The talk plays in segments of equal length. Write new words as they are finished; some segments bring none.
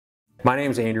My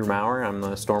name is Andrew Maurer. I'm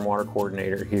the Stormwater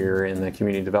Coordinator here in the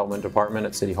Community Development Department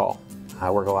at City Hall. I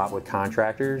work a lot with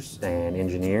contractors and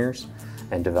engineers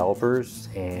and developers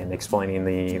and explaining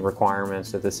the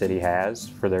requirements that the city has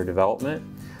for their development.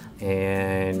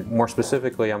 And more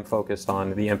specifically, I'm focused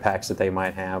on the impacts that they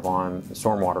might have on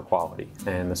stormwater quality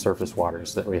and the surface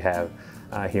waters that we have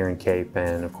here in Cape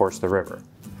and, of course, the river.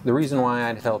 The reason why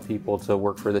I tell people to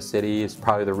work for the city is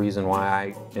probably the reason why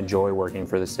I enjoy working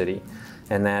for the city,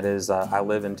 and that is I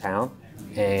live in town,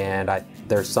 and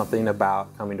there's something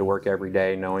about coming to work every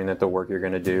day knowing that the work you're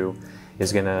going to do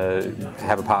is going to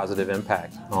have a positive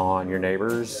impact on your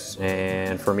neighbors,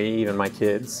 and for me, even my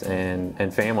kids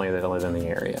and family that live in the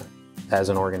area. As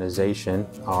an organization,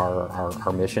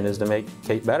 our mission is to make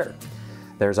Cape better.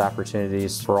 There's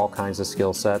opportunities for all kinds of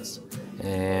skill sets,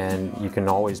 and you can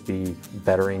always be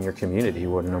bettering your community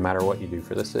no matter what you do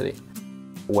for the city.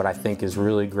 What I think is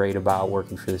really great about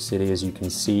working for the city is you can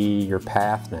see your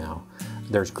path now.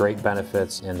 There's great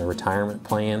benefits in the retirement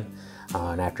plan,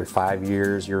 and after 5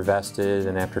 years you're vested,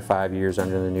 and after 5 years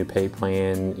under the new pay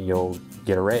plan you'll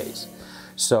get a raise.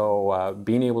 So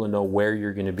being able to know where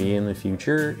you're going to be in the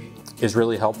future is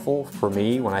really helpful for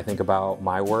me when I think about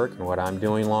my work and what I'm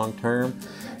doing long term.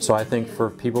 So I think for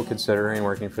people considering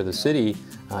working for the city,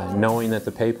 knowing that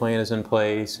the pay plan is in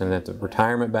place and that the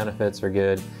retirement benefits are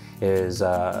good is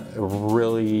a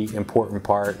really important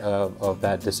part of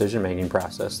that decision-making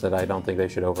process that I don't think they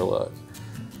should overlook.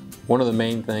 One of the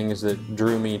main things that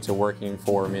drew me to working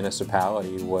for a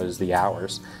municipality was the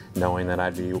hours, knowing that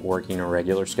I'd be working a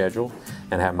regular schedule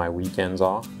and have my weekends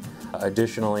off.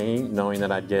 Additionally, knowing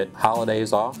that I'd get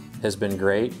holidays off has been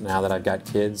great. Now that I've got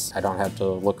kids, I don't have to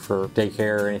look for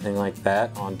daycare or anything like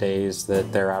that on days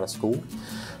that they're out of school.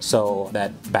 So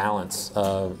that balance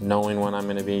of knowing when I'm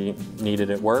going to be needed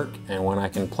at work and when I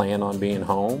can plan on being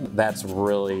home, that's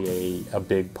really a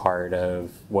big part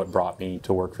of what brought me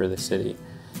to work for the city.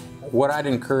 What I'd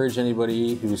encourage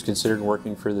anybody who's considered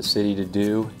working for the city to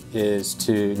do is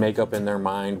to make up in their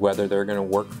mind whether they're going to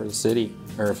work for the city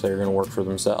or if they're going to work for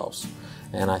themselves.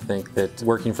 And I think that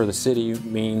working for the city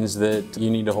means that you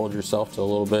need to hold yourself to a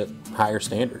little bit higher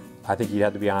standard. I think you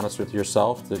have to be honest with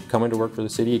yourself that coming to work for the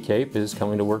city of Cape is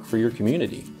coming to work for your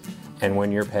community. And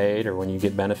when you're paid or when you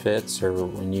get benefits or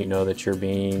when you know that you're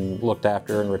being looked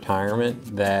after in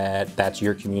retirement, that's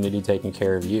your community taking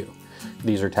care of you.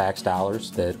 These are tax dollars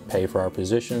that pay for our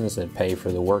positions, that pay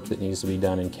for the work that needs to be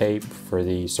done in Cape, for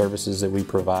the services that we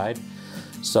provide.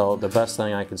 So the best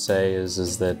thing I could say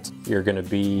is that you're going to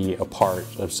be a part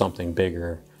of something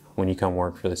bigger when you come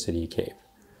work for the city of Cape.